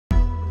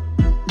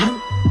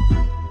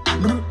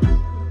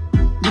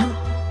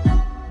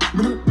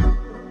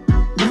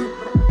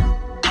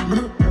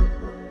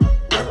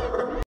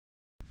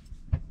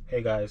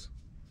Hey guys,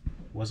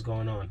 what's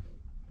going on?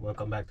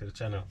 Welcome back to the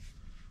channel.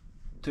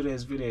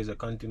 Today's video is a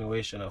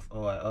continuation of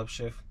how I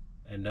upshift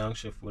and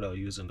downshift without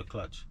using the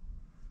clutch.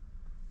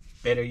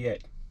 Better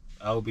yet,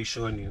 I will be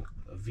showing you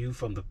a view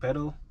from the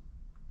pedal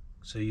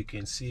so you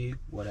can see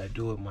what I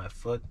do with my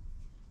foot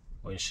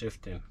when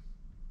shifting.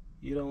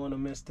 You don't want to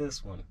miss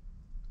this one.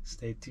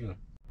 Stay tuned.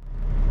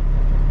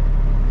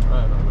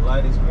 Alright, the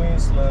light is green,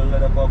 slowly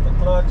let up off the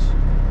clutch.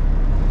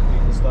 You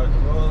can start to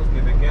roll,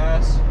 give it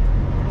gas.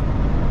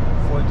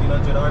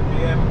 1400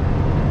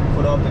 RPM,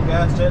 foot off the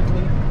gas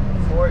gently,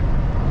 forward,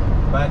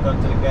 back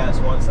onto the gas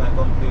once I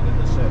completed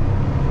the shift.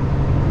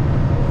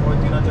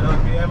 1400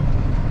 RPM,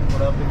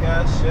 foot off the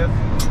gas, shift.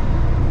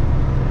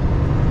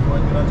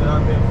 1400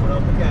 RPM, foot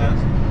off the gas.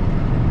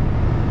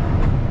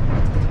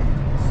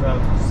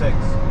 6.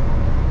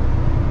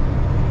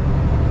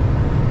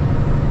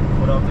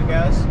 Foot off the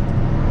gas,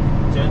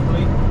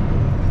 gently.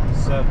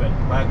 7,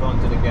 back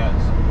onto the gas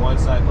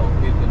once I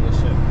completed the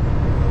shift.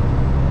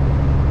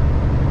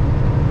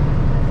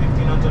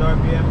 1500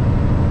 RPM,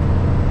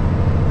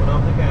 put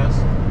off the gas,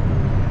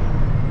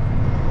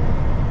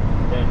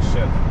 then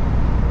shift.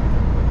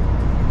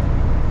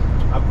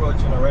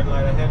 Approaching a red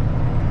light ahead.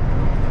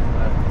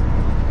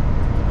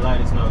 The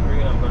light is now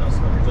green. I'm going to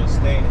just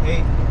stay in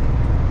 8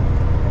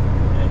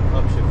 and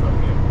upshift from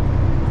here.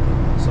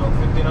 So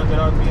 1500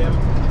 RPM,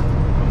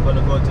 I'm going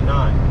to go to 9.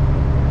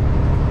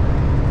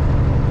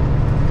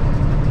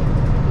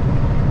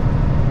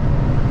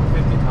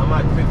 I'm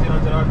at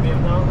 1500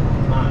 RPM now,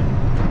 9.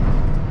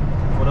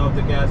 Put off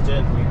the gas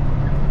gently,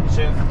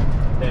 shift,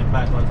 then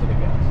back onto the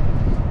gas.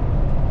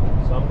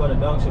 So I'm going to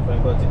downshift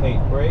and go to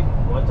 8. Brake,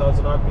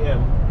 1000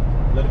 RPM,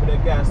 a little bit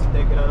of gas to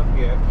take it out of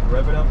gear,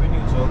 rev it up in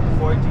neutral,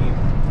 14,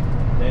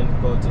 then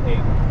go to 8,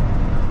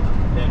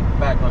 then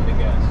back on the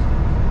gas.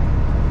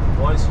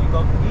 Once you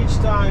go, each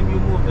time you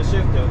move the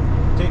shifter,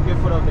 take your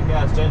foot off the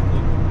gas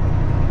gently.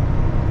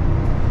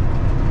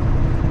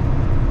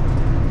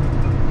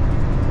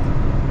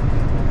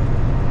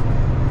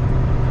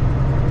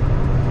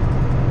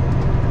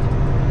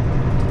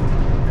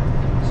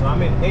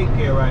 I'm in 8th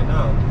gear right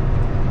now,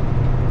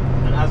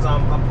 and as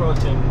I'm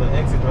approaching the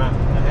exit ramp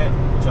ahead,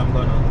 which I'm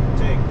gonna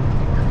take,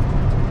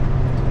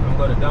 I'm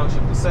gonna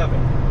downshift to 7.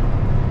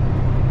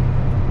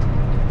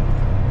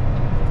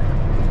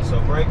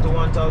 So brake to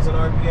 1000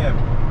 RPM,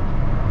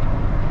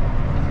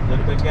 a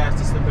little bit of gas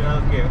to slip it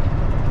out of gear.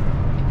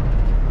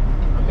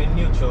 I'm in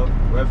neutral,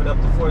 rev it up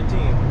to 14,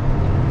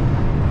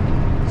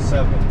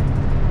 7.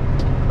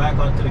 Back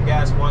onto the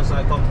gas once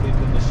I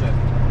completed the shift.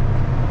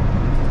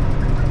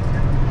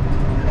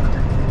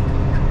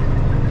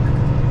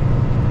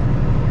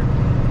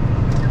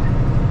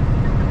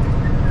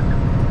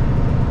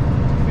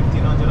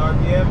 1500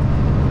 RPM,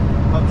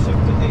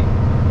 upshift to 8.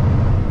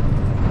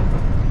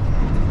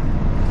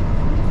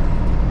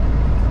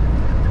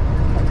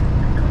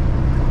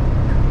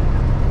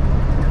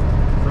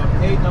 From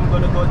 8, I'm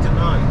going to go to 9.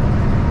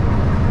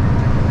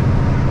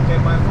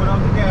 Take my foot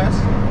off the gas,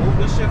 move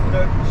the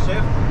shifter,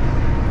 shift,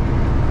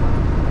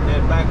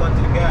 then back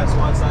onto the gas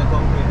once I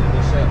completed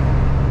the shift.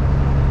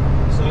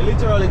 So it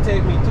literally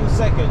takes me 2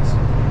 seconds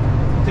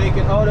to take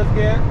it out of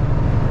gear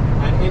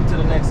and into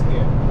the next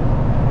gear.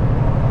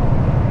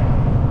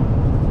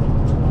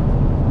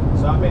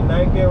 So I'm in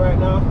 9th gear right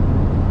now.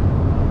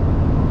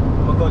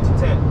 I'm gonna go to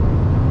 10.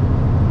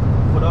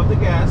 Foot off the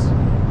gas,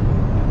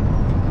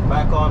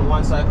 back on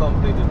once I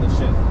completed the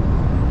shift.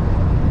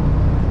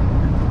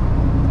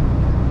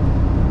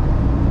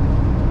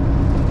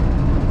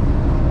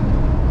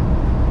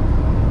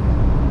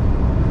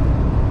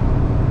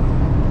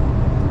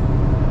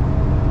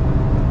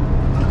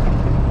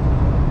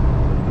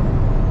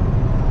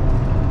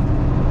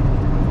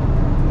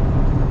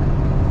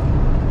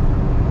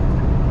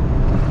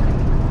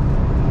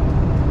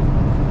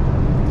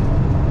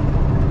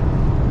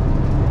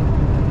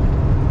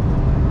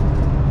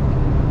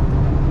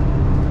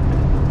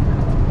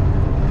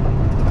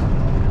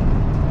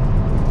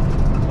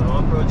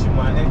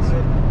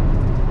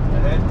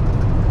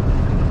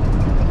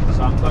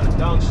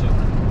 Downshift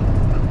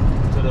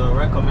to the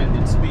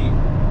recommended speed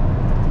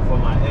for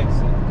my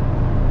exit.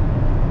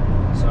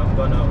 So I'm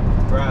gonna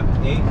grab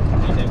 8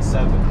 and then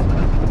 7.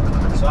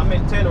 So I'm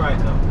in 10 right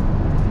now.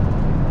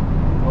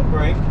 I'll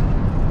brake,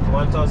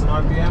 1000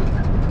 RPM,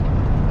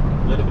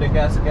 a little bit of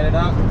gas to get it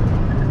out,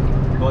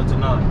 go to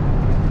 9.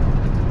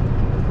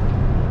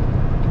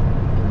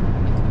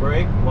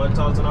 Brake,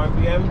 1000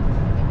 RPM,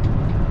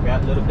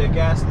 got a little bit of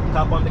gas,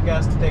 tap on the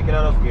gas to take it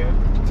out of gear,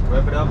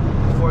 rev it up,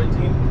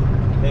 14.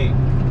 8.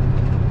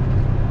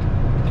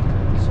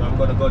 So I'm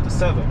going to go to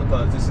 7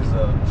 because this is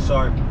a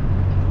sharp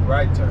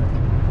right turn,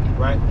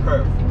 right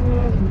curve.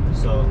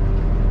 So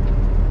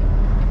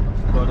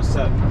go to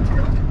 7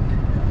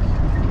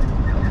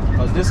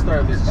 because this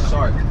curve is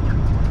sharp.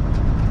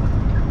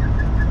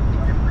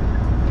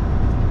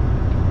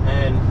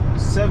 And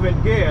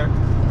 7th gear,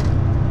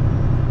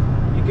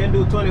 you can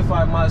do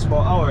 25 miles per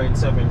hour in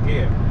 7th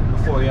gear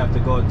before you have to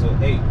go to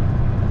 8.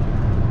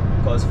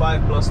 Because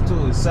 5 plus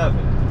 2 is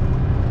 7.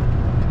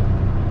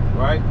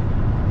 Right?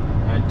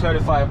 And and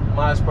 35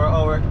 miles per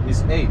hour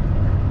is 8.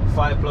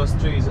 5 plus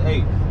 3 is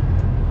 8.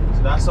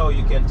 So that's how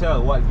you can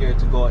tell what gear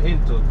to go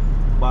into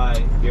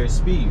by your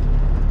speed.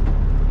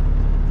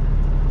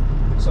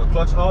 So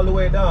clutch all the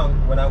way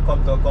down when I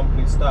come to a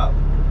complete stop.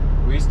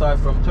 Restart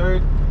from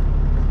third.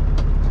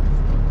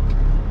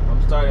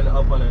 I'm starting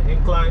up on an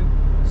incline,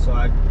 so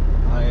I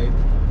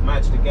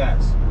match the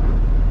gas,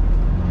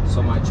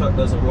 so my truck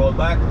doesn't roll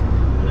back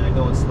and I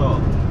don't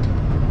stall.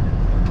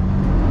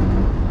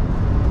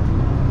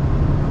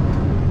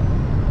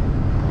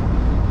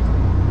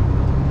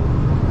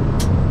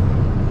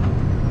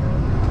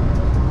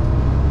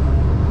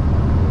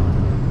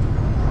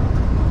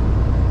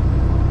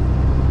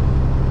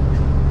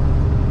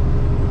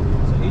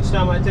 So each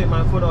time I take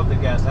my foot off the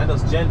gas, I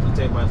just gently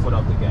take my foot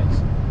off the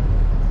gas.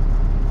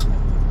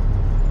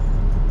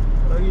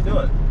 What are you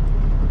doing?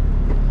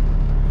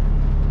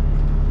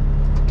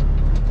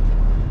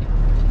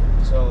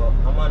 So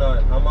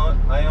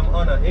I am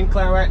on an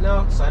incline right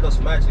now, so I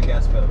just match the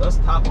gas pedal.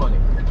 Just tap on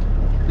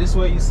it. This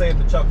way you save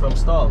the truck from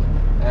stalling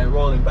and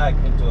rolling back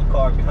into a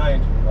car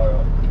behind you,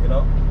 or you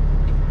know.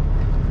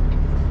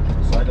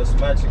 So I just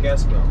match the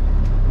gas pedal.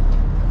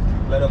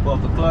 Let up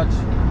off the clutch.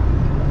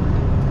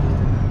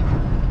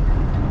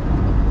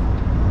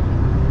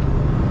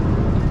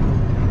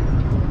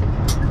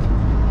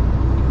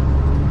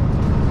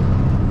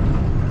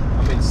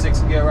 I'm in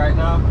 6th gear right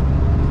now.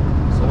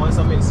 So once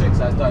I'm in 6,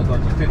 I start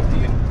going to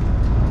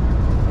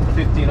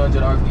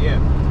 1500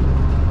 RPM.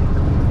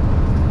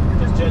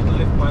 Just gently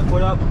lift my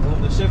foot up,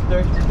 move the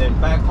shifter, then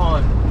back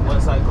on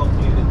once I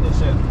completed the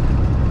shift.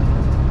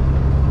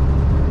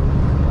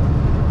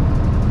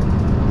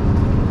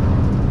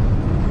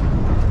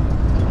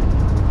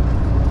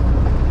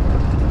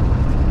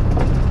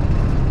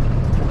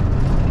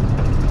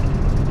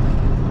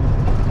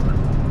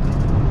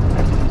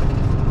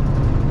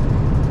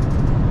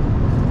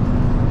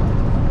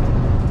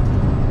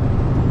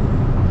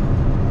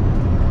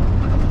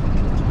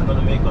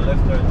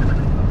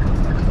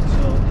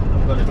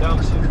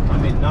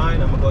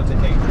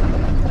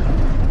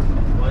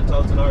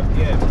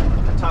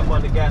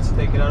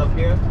 Take it out of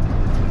here,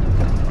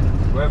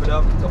 rev it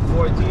up to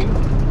 14,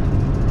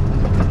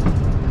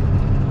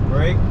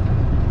 brake,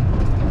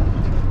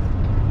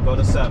 go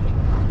to 7,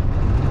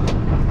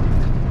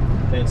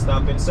 then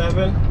stop in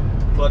 7,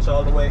 clutch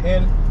all the way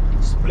in,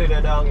 split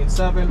it down in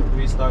 7,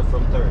 restart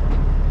from third.